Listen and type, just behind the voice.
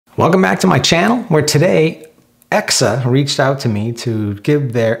Welcome back to my channel, where today Eksa reached out to me to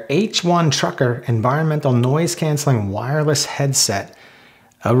give their H1 Trucker environmental noise canceling wireless headset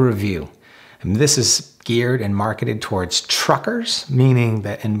a review. And this is geared and marketed towards truckers, meaning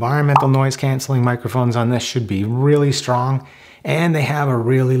that environmental noise canceling microphones on this should be really strong, and they have a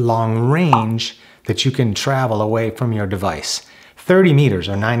really long range that you can travel away from your device. 30 meters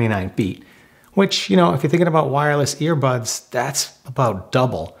or 99 feet, which, you know, if you're thinking about wireless earbuds, that's about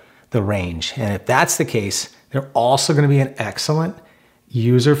double the range. And if that's the case, they're also going to be an excellent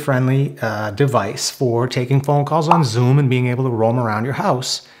user-friendly device for taking phone calls on Zoom and being able to roam around your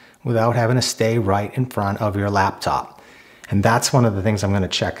house without having to stay right in front of your laptop. And that's one of the things I'm going to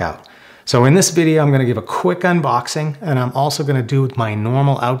check out. So in this video, I'm going to give a quick unboxing, and I'm also going to do my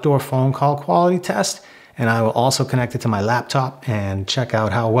normal outdoor phone call quality test. And I will also connect it to my laptop and check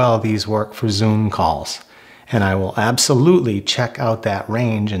out how well these work for Zoom calls. And I will absolutely check out that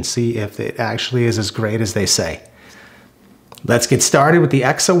range and see if it actually is as great as they say. Let's get started with the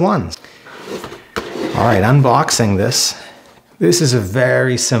Eksa ones. All right, unboxing this. This is a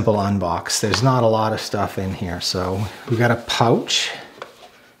very simple unbox. There's not a lot of stuff in here. So we got a pouch,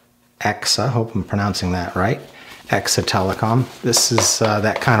 Eksa, hope I'm pronouncing that right. Eksa Telecom. This is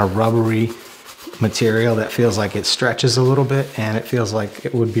that kind of rubbery material that feels like it stretches a little bit, and it feels like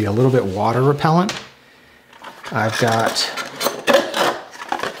it would be a little bit water repellent. I've got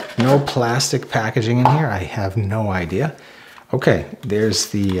no plastic packaging in here. I have no idea. Okay, there's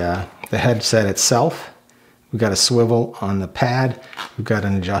the headset itself. We've got a swivel on the pad. We've got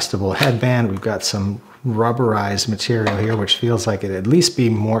an adjustable headband. We've got some rubberized material here, which feels like it'd at least be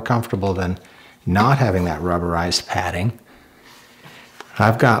more comfortable than not having that rubberized padding.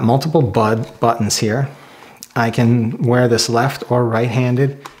 I've got multiple buttons here. I can wear this left or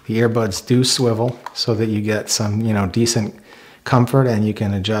right-handed. The earbuds do swivel so that you get some, decent comfort, and you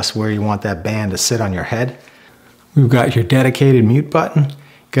can adjust where you want that band to sit on your head. We've got your dedicated mute button,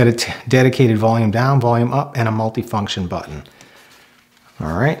 got a dedicated volume down, volume up, and a multifunction button.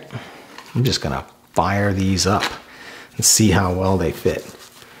 All right, I'm just gonna fire these up and see how well they fit.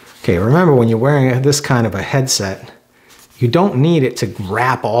 Okay, remember when you're wearing this kind of a headset, you don't need it to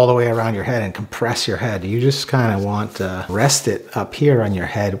wrap all the way around your head and compress your head. You just kind of want to rest it up here on your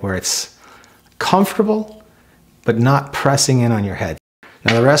head where it's comfortable, but not pressing in on your head.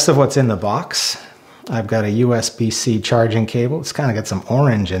 Now the rest of what's in the box, I've got a USB-C charging cable. It's kind of got some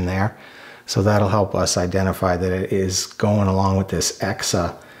orange in there, so that'll help us identify that it is going along with this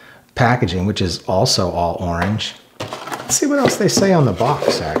Eksa packaging, which is also all orange. Let's see what else they say on the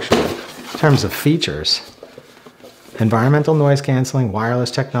box, actually, in terms of features. Environmental noise canceling, wireless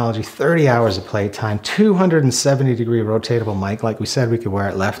technology, 30 hours of playtime, 270-degree rotatable mic. Like we said, we could wear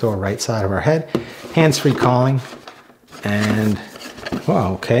it left or right side of our head. Hands-free calling. And,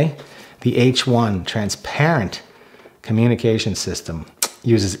 well, okay. The H1 transparent communication system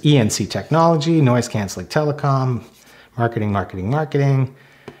uses ENC technology, noise canceling telecom, marketing.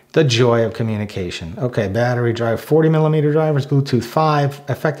 The joy of communication. Okay, battery drive, 40mm drivers, Bluetooth 5,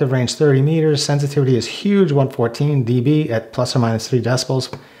 effective range 30 meters, sensitivity is huge, 114 dB at plus or minus 3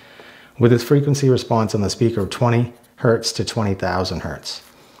 decibels, with its frequency response on the speaker of 20 hertz to 20,000 hertz.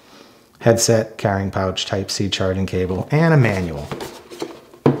 Headset, carrying pouch, Type-C charging cable, and a manual.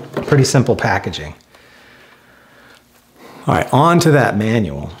 Pretty simple packaging. All right, on to that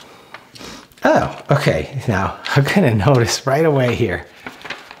manual. Oh, okay, now I'm gonna notice right away here,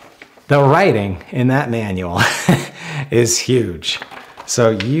 the writing in that manual is huge.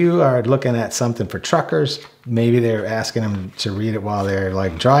 So you are looking at something for truckers. Maybe they're asking them to read it while they're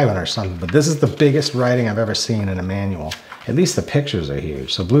like driving or something, but this is the biggest writing I've ever seen in a manual. At least the pictures are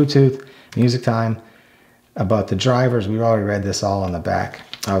huge. So Bluetooth, music time, about the drivers, we've already read this all on the back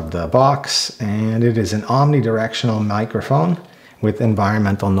of the box, and it is an omnidirectional microphone with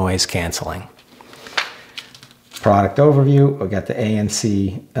environmental noise canceling. Product overview, we've got the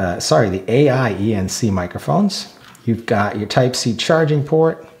the AI ENC microphones. You've got your Type-C charging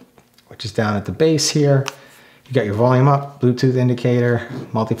port, which is down at the base here. You got your volume up, Bluetooth indicator,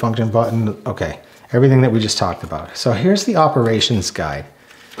 multifunction button. Okay, everything that we just talked about. So here's the operations guide.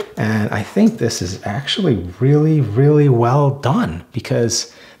 And I think this is actually really, really well done,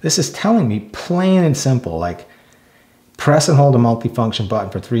 because this is telling me plain and simple, like, press and hold a multifunction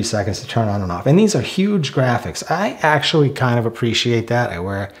button for 3 seconds to turn on and off. And these are huge graphics. I actually kind of appreciate that. I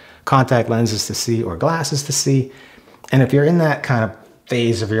wear contact lenses to see, or glasses to see. And if you're in that kind of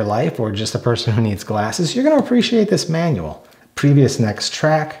phase of your life, or just a person who needs glasses, you're going to appreciate this manual. Previous next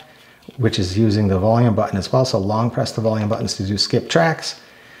track, which is using the volume button as well. So long press the volume buttons to do skip tracks.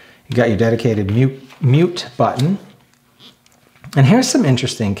 You got your dedicated mute button. And here's some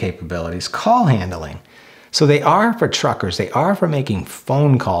interesting capabilities. Call handling. So they are for truckers. They are for making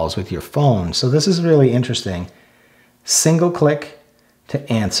phone calls with your phone. So this is really interesting. Single click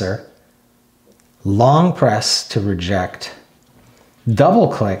to answer, long press to reject, double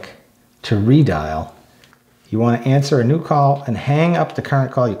click to redial. You want to answer a new call and hang up the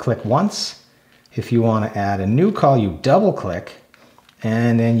current call, you click once. If you want to add a new call, you double click,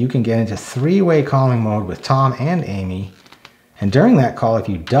 and then you can get into three-way calling mode with Tom and Amy. And during that call, if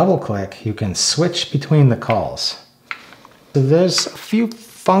you double click, you can switch between the calls. So there's a few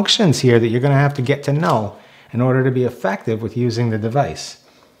functions here that you're going to have to get to know in order to be effective with using the device.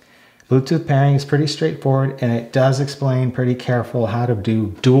 Bluetooth pairing is pretty straightforward, and it does explain pretty careful how to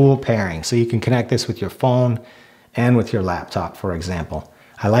do dual pairing. So you can connect this with your phone and with your laptop, for example.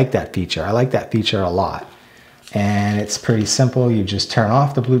 I like that feature. I like that feature a lot. And it's pretty simple. You just turn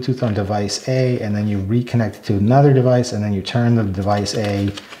off the Bluetooth on device A, and then you reconnect it to another device, and then you turn the device A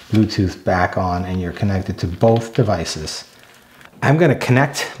Bluetooth back on, and you're connected to both devices. I'm going to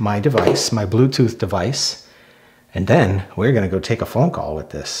connect my device, my Bluetooth device, and then we're going to go take a phone call with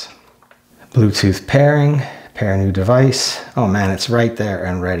this. Bluetooth pairing, pair new device. Oh man, it's right there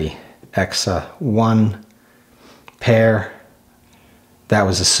and ready. Eksa H1 pair. That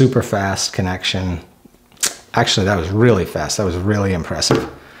was a super fast connection. Actually, that was really fast. That was really impressive.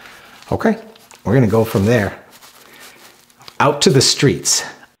 Okay, we're gonna go from there. Out to the streets.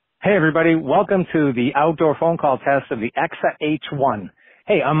 Hey everybody, welcome to the outdoor phone call test of the Eksa H1.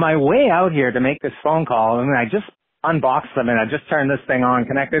 Hey, on my way out here to make this phone call, and I just unboxed them and I just turned this thing on,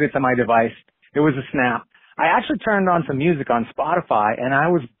 connected it to my device. It was a snap. I actually turned on some music on Spotify, and I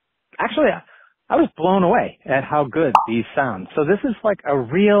was blown away at how good these sound. So this is like a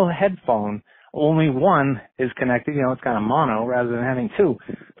real headphone. Only one is connected. You know, it's kind of mono rather than having two.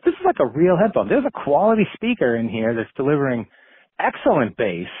 This is like a real headphone. There's a quality speaker in here that's delivering excellent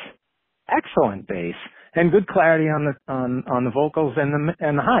bass, and good clarity on the vocals and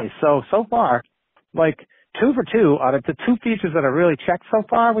the highs. So far, like 2 for 2 out of the 2 features that I really checked so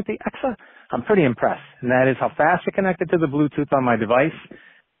far with the Eksa, I'm pretty impressed. And that is how fast it connected to the Bluetooth on my device.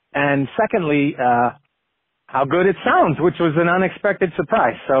 And secondly, how good it sounds, which was an unexpected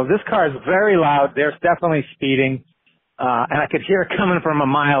surprise. So this car is very loud. There's definitely speeding. And I could hear it coming from a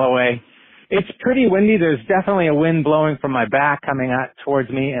mile away. It's pretty windy. There's definitely a wind blowing from my back coming out towards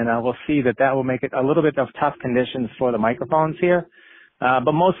me. And we'll see that will make it a little bit of tough conditions for the microphones here.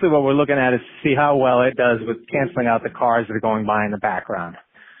 But mostly what we're looking at is to see how well it does with canceling out the cars that are going by in the background.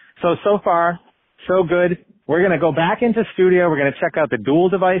 So far, so good. We're going to go back into studio. We're going to check out the dual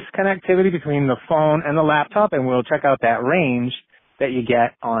device connectivity between the phone and the laptop, and we'll check out that range that you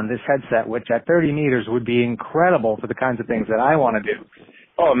get on this headset, which at 30 meters would be incredible for the kinds of things that I want to do.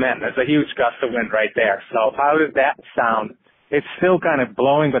 Oh man, there's a huge gust of wind right there. So how does that sound? It's still kind of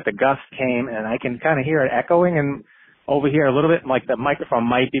blowing, but the gust came, and I can kind of hear it echoing, and over here a little bit like the microphone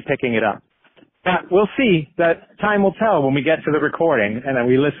might be picking it up. But we'll see. That time will tell when we get to the recording and then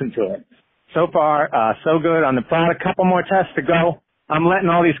we listen to it. So far, so good on the product. Couple more tests to go. I'm letting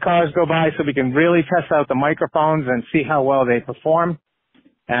all these cars go by so we can really test out the microphones and see how well they perform.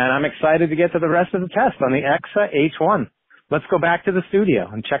 And I'm excited to get to the rest of the test on the Eksa H1. Let's go back to the studio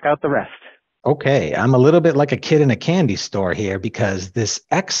and check out the rest. Okay, I'm a little bit like a kid in a candy store here because this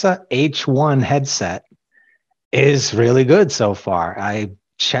Eksa H1 headset is really good so far. I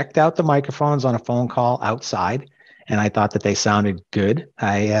checked out the microphones on a phone call outside, and I thought that they sounded good.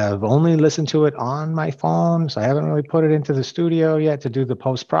 I have only listened to it on my phone, so I haven't really put it into the studio yet to do the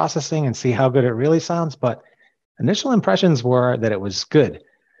post-processing and see how good it really sounds, but initial impressions were that it was good.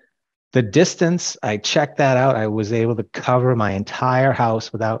 The distance, I checked that out. I was able to cover my entire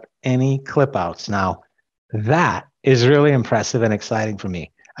house without any clip outs. Now, that is really impressive and exciting for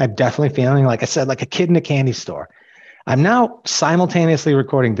me. I'm definitely feeling, like I said, like a kid in a candy store. I'm now simultaneously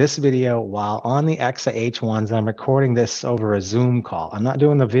recording this video while on the Eksa H1s. I'm recording this over a Zoom call. I'm not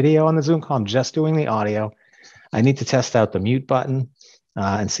doing the video on the Zoom call. I'm just doing the audio. I need to test out the mute button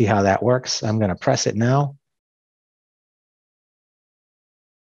and see how that works. I'm going to press it now.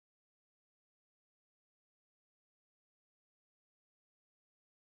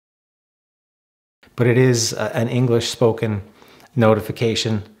 But it is an English spoken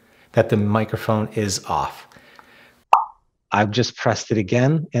notification that the microphone is off. I've just pressed it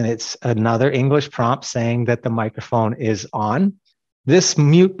again, and it's another English prompt saying that the microphone is on. This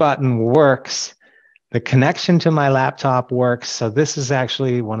mute button works. The connection to my laptop works. So this is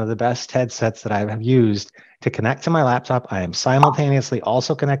actually one of the best headsets that I have used to connect to my laptop. I am simultaneously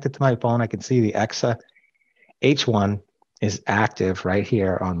also connected to my phone. I can see the Eksa H1 is active right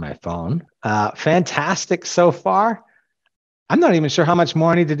here on my phone. Fantastic so far. I'm not even sure how much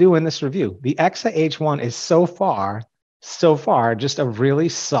more I need to do in this review. The Eksa H1 is so far, just a really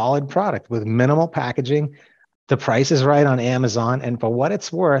solid product with minimal packaging. The price is right on Amazon. And for what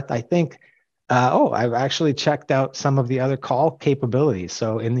it's worth, I think, I've actually checked out some of the other call capabilities.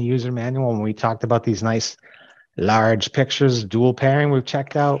 So in the user manual, when we talked about these nice large pictures, dual pairing, we've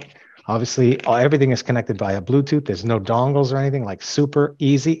checked out. Obviously, everything is connected via Bluetooth. There's no dongles or anything, like super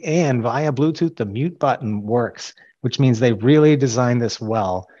easy. And via Bluetooth, the mute button works, which means they really designed this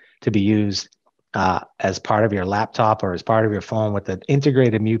well to be used as part of your laptop or as part of your phone with an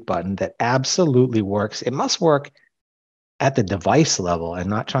integrated mute button that absolutely works. It must work at the device level and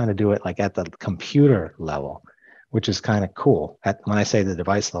not trying to do it like at the computer level, which is kind of cool. When I say the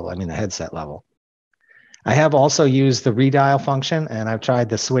device level, I mean the headset level. I have also used the redial function, and I've tried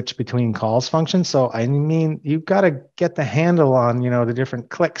the switch between calls function. So, I mean, you've got to get the handle on, the different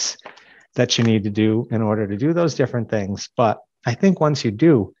clicks that you need to do in order to do those different things. But I think once you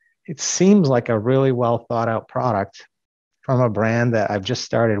do, it seems like a really well thought out product from a brand that I've just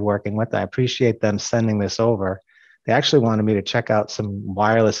started working with. I appreciate them sending this over. They actually wanted me to check out some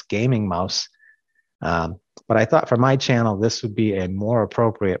wireless gaming mouse. But I thought for my channel, this would be a more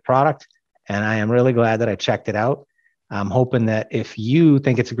appropriate product. And I am really glad that I checked it out. I'm hoping that if you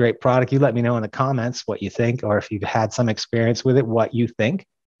think it's a great product, you let me know in the comments what you think, or if you've had some experience with it, what you think.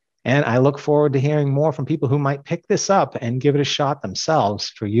 And I look forward to hearing more from people who might pick this up and give it a shot themselves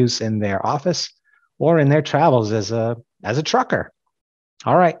for use in their office or in their travels as a trucker.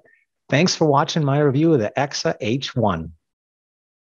 All right. Thanks for watching my review of the Eksa H1.